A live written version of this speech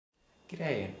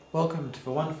G'day and welcome to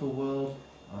the wonderful world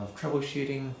of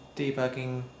troubleshooting,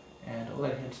 debugging and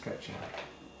all-out head scratching.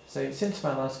 So since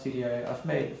my last video I've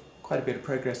made quite a bit of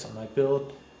progress on my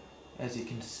build. As you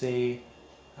can see,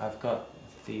 I've got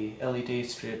the LED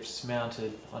strips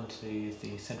mounted onto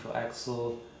the central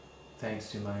axle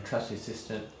thanks to my trusty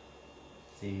assistant,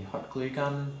 the hot glue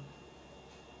gun,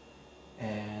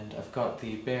 and I've got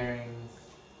the bearings,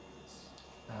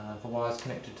 the wires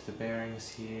connected to the bearings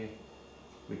here,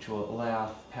 which will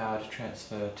allow power to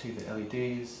transfer to the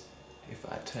LEDs. If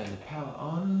I turn the power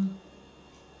on,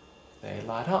 they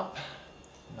light up,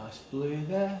 nice blue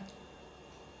there.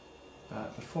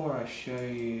 But before I show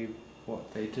you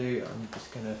what they do, I'm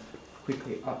just going to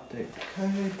quickly update the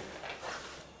code.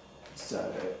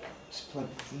 So just plug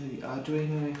the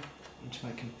Arduino into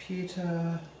my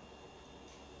computer,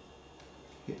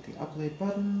 hit the upload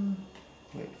button,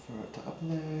 wait for it to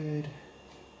upload.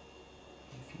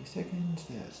 A few seconds,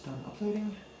 there it's done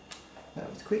uploading. That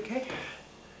was quick, hey?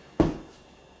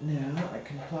 Now I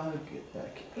can plug it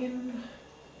back in,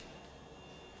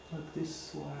 plug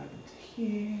this wire into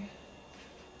here,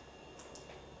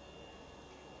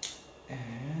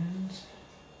 and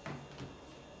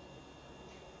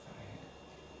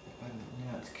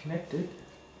now it's connected.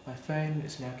 My phone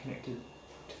is now connected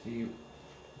to the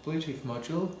Bluetooth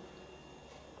module,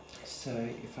 so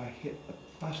if I hit the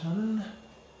button,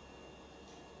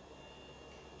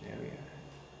 there we go.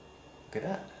 Look at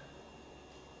that.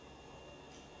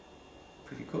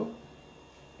 Pretty cool.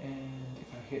 And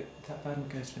if I hit that button, it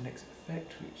goes to the next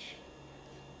effect, which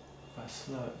if I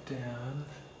slow it down,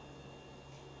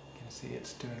 you can see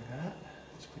it's doing that.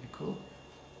 It's pretty cool.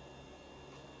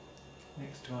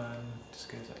 Next one just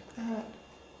goes like that.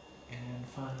 And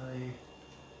finally,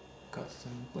 got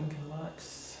some blinking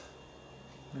lights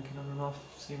blinking on and off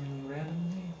seemingly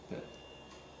randomly, but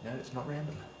no, it's not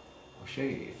random. I'll show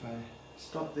you. If I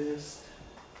stop this,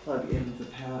 plug in the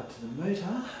power to the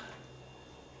motor,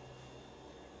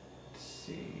 let's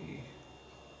see,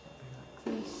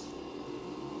 something like this,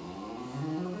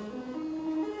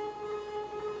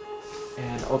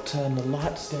 and I'll turn the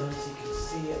lights down so you can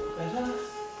see it better.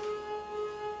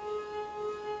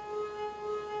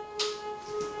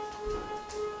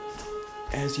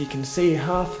 As you can see,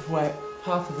 half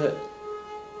of it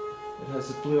has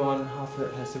the blue on, half of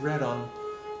it has the red on,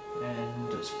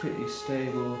 and it's pretty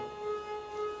stable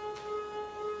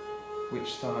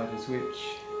which side is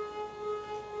which.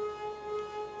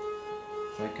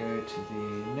 If I go to the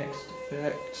next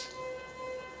effect,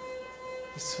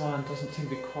 this one doesn't seem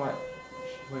to be quite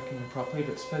working properly,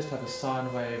 but it's supposed to have a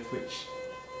sine wave which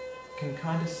can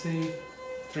kind of see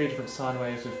 3 different sine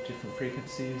waves with different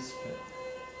frequencies. But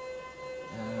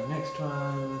next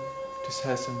one just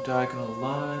has some diagonal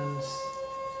lines.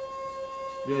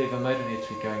 Really, the motor needs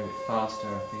to be going a bit faster,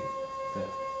 I think, but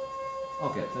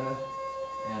I'll get there.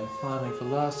 And finally, the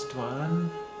last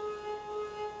one,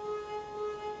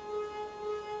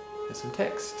 there's some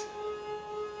text.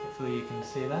 Hopefully you can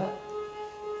see that.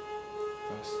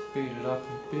 If I speed it up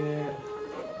a bit.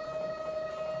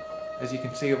 As you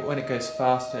can see, when it goes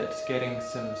faster, it's getting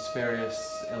some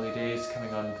spurious LEDs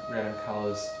coming on random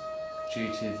colours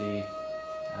due to the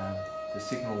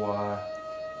signal wire.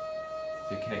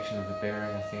 The connection of the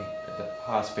bearing, I think. At the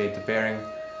high speed the bearing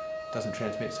doesn't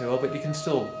transmit so well, but you can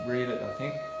still read it, I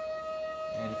think.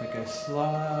 And if I go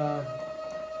slower,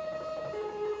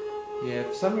 yeah,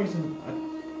 for some reason I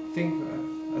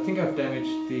think I've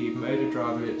damaged the motor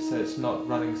driver bit, so it's not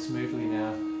running smoothly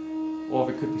now. Or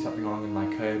there could be something wrong in my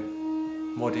code.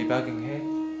 More debugging here.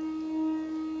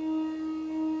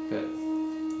 But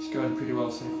it's going pretty well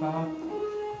so far.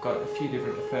 I've got a few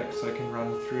different effects I can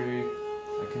run through.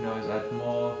 I can always add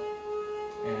more,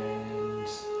 and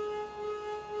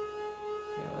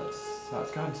yeah, that's how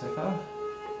it's going so far.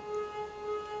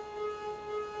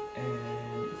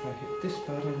 And if I hit this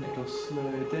button, it'll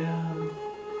slow down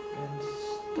and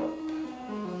stop.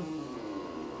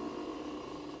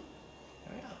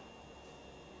 There we are.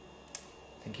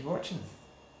 Thank you for watching.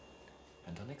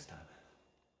 Until next time.